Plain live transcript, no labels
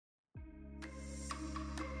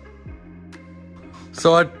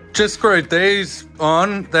So I just screwed these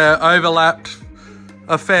on. They're overlapped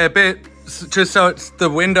a fair bit, just so the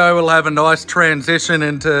window will have a nice transition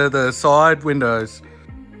into the side windows.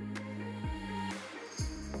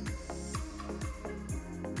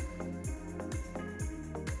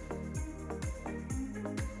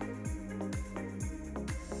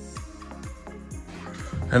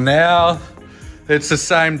 And now it's the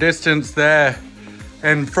same distance there.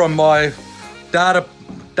 And from my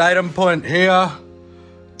datum point here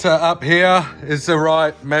to up here is the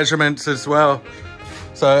right measurements as well.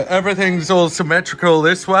 So everything's all symmetrical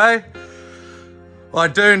this way. I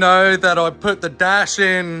do know that I put the dash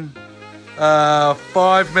in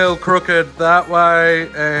 5mm crooked that way,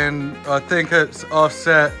 and I think it's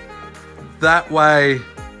offset that way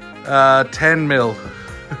 10mm.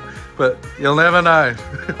 But you'll never know.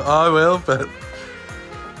 I will, but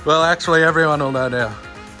well, actually everyone will know now.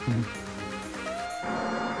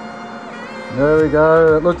 There we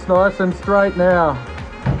go, it looks nice and straight now.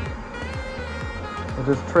 I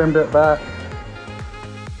just trimmed it back.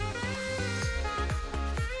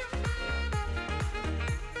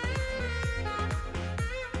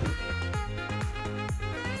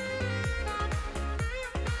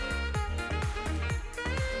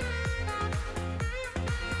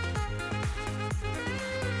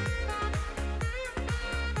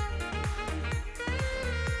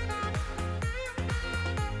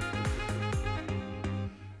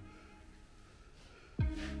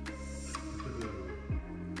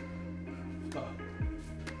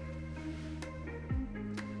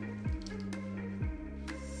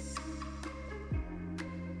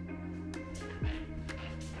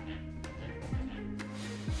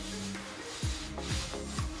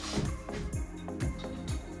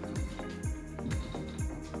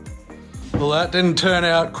 Well, that didn't turn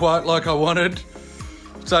out quite like I wanted.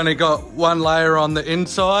 It's only got one layer on the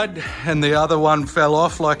inside and the other one fell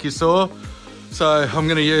off like you saw. So I'm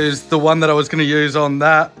gonna use the one that I was gonna use on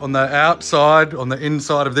the outside, on the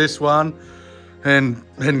inside of this one, and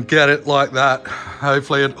get it like that.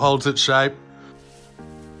 Hopefully it holds its shape.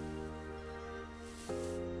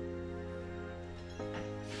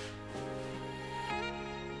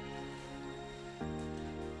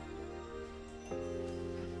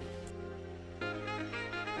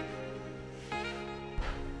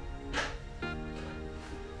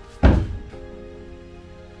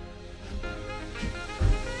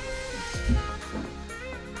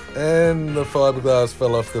 And the fiberglass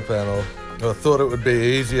fell off the panel. I thought it would be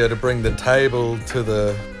easier to bring the table to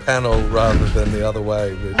the panel rather than the other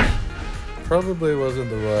way, which probably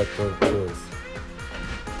wasn't the right choice.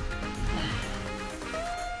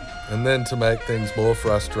 And then to make things more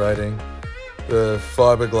frustrating, the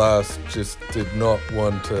fiberglass just did not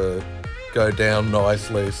want to go down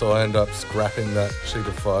nicely, so I ended up scrapping that sheet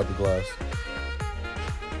of fiberglass.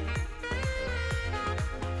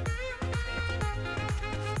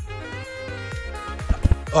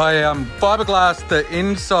 I fiberglassed the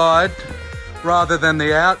inside rather than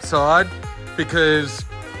the outside because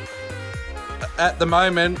at the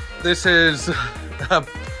moment this is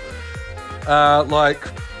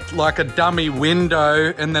like a dummy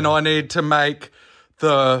window, and then I need to make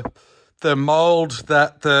the mold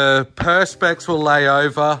that the perspex will lay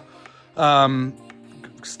over,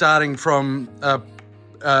 starting from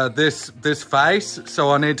this face.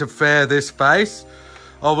 So I need to fair this face.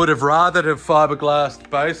 I would have rather have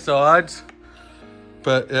fiberglassed both sides,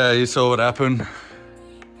 but yeah, you saw what happened.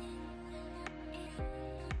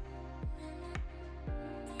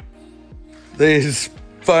 These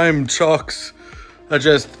foam chocks are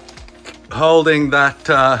just holding that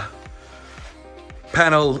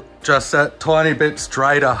panel just that tiny bit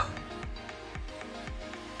straighter.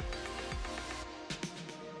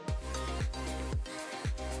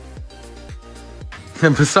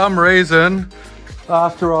 And for some reason,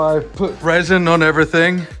 after I put resin on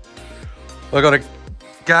everything, I got a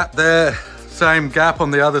gap there, same gap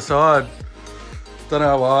on the other side. Don't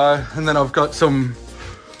know why. And then I've got some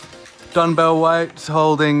dumbbell weights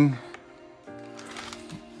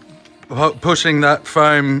pushing that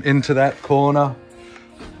foam into that corner,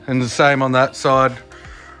 and the same on that side.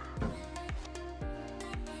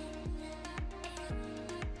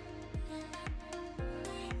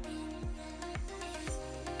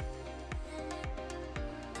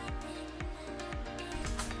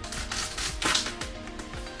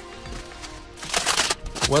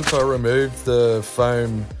 Once I removed the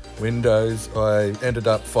foam windows, I ended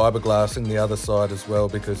up fiberglassing the other side as well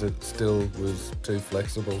because it still was too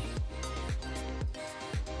flexible.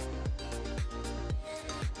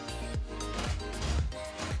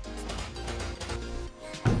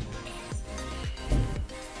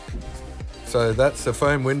 So that's the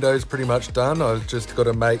foam windows pretty much done. I've just got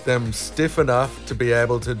to make them stiff enough to be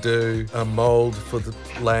able to do a mold for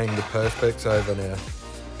laying the perspex over now.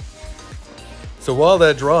 So while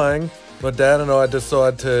they're drying, my dad and I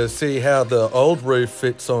decide to see how the old roof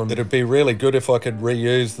fits on. It'd be really good if I could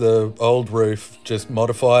reuse the old roof, just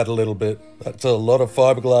modify it a little bit. That's a lot of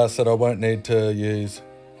fiberglass that I won't need to use.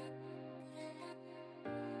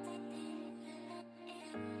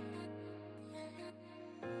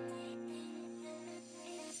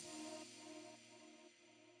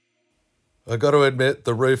 I got to admit,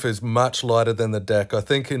 the roof is much lighter than the deck. I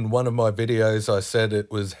think in one of my videos I said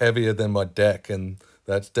it was heavier than my deck, and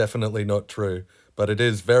that's definitely not true. But it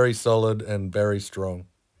is very solid and very strong.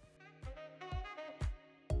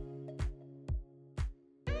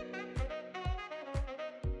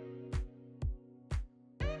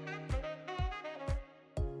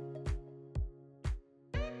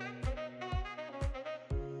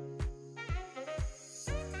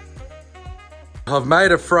 I've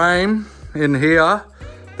made a frame in here,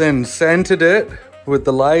 then centered it with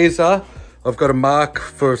the laser. I've got a mark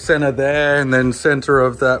for center there and then center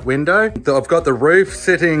of that window. I've got the roof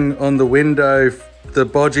sitting on the window, the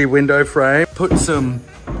bodgy window frame. Put some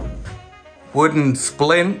wooden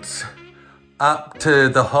splints up to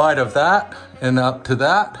the height of that and up to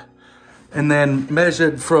that, and then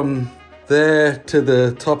measured from there to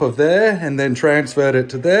the top of there and then transferred it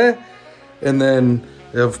to there. And then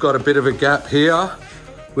I've got a bit of a gap here,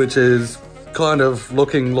 which is kind of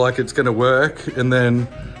looking like it's gonna work. And then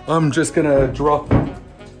I'm just gonna drop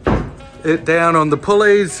it down on the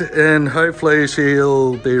pulleys and hopefully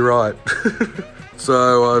she'll be right.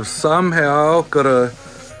 So I've somehow got to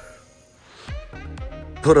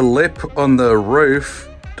put a lip on the roof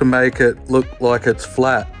to make it look like it's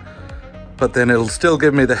flat, but then it'll still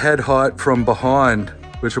give me the head height from behind,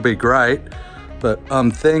 which will be great. But I'm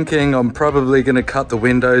thinking I'm probably gonna cut the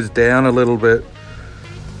windows down a little bit.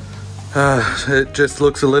 It just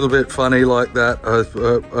looks a little bit funny like that.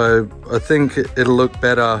 I think it'll look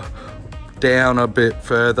better down a bit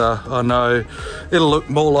further. I know it'll look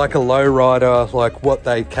more like a lowrider, like what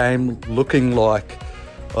they came looking like.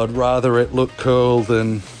 I'd rather it look cool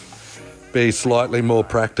than be slightly more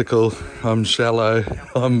practical. I'm shallow,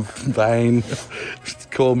 I'm vain.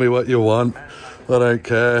 Call me what you want, I don't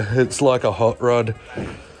care. It's like a hot rod.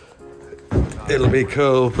 It'll be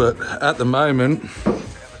cool, but at the moment,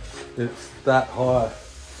 it's that high.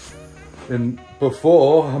 And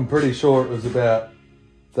before, I'm pretty sure it was about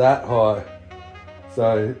that high.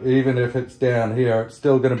 So even if it's down here, it's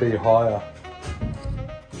still gonna be higher.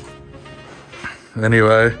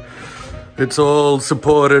 Anyway, it's all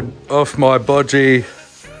supported off my bodgy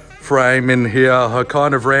frame in here. I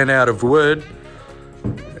kind of ran out of wood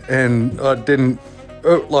and I didn't,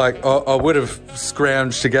 I would have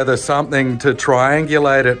scrounged together something to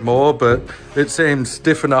triangulate it more, but it seems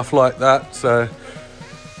stiff enough like that. So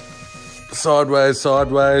sideways.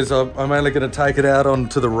 I'm only going to take it out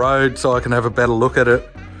onto the road so I can have a better look at it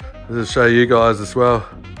to show you guys as well.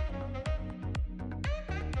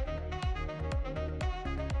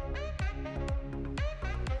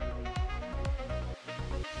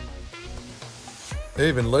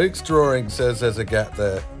 Even Luke's drawing says there's a gap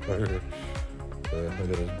there. So I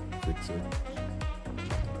gotta fix it.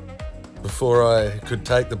 Before I could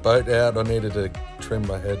take the boat out, I needed to trim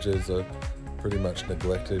my hedges. I pretty much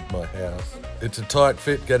neglected my house. It's a tight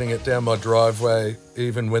fit getting it down my driveway,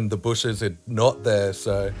 even when the bushes are not there.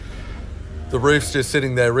 So the roof's just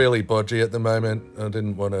sitting there really bodgy at the moment. I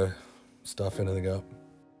didn't want to stuff anything up.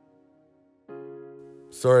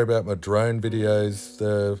 Sorry about my drone videos.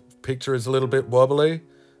 The picture is a little bit wobbly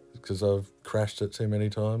because I've crashed it too many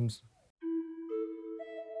times.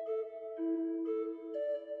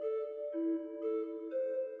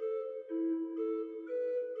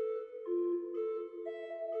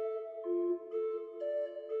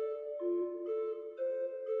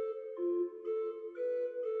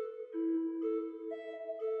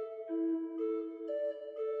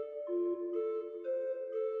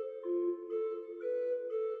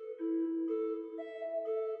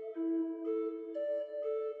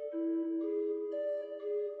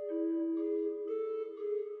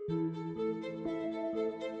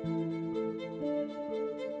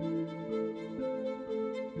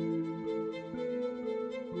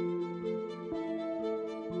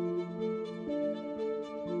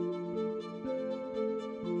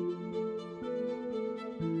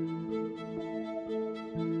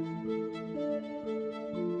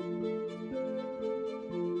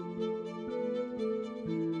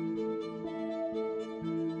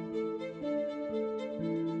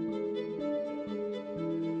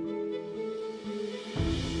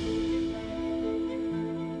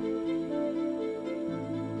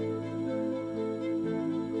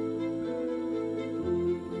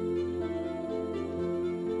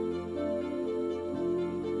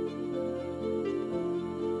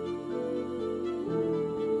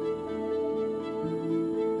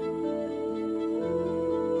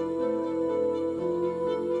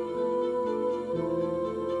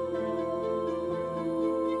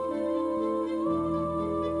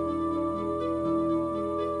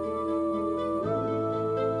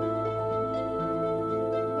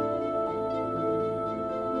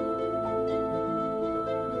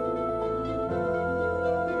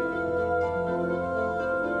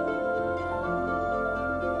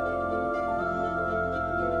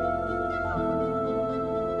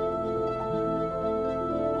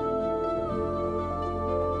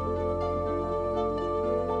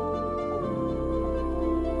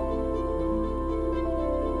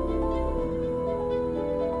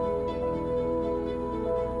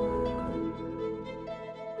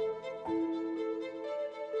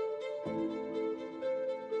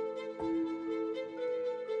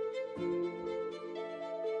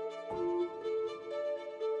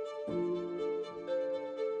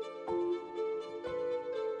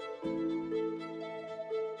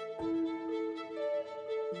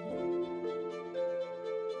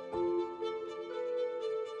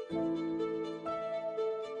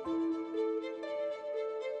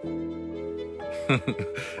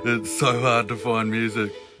 It's so hard to find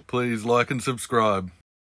music. Please like and subscribe.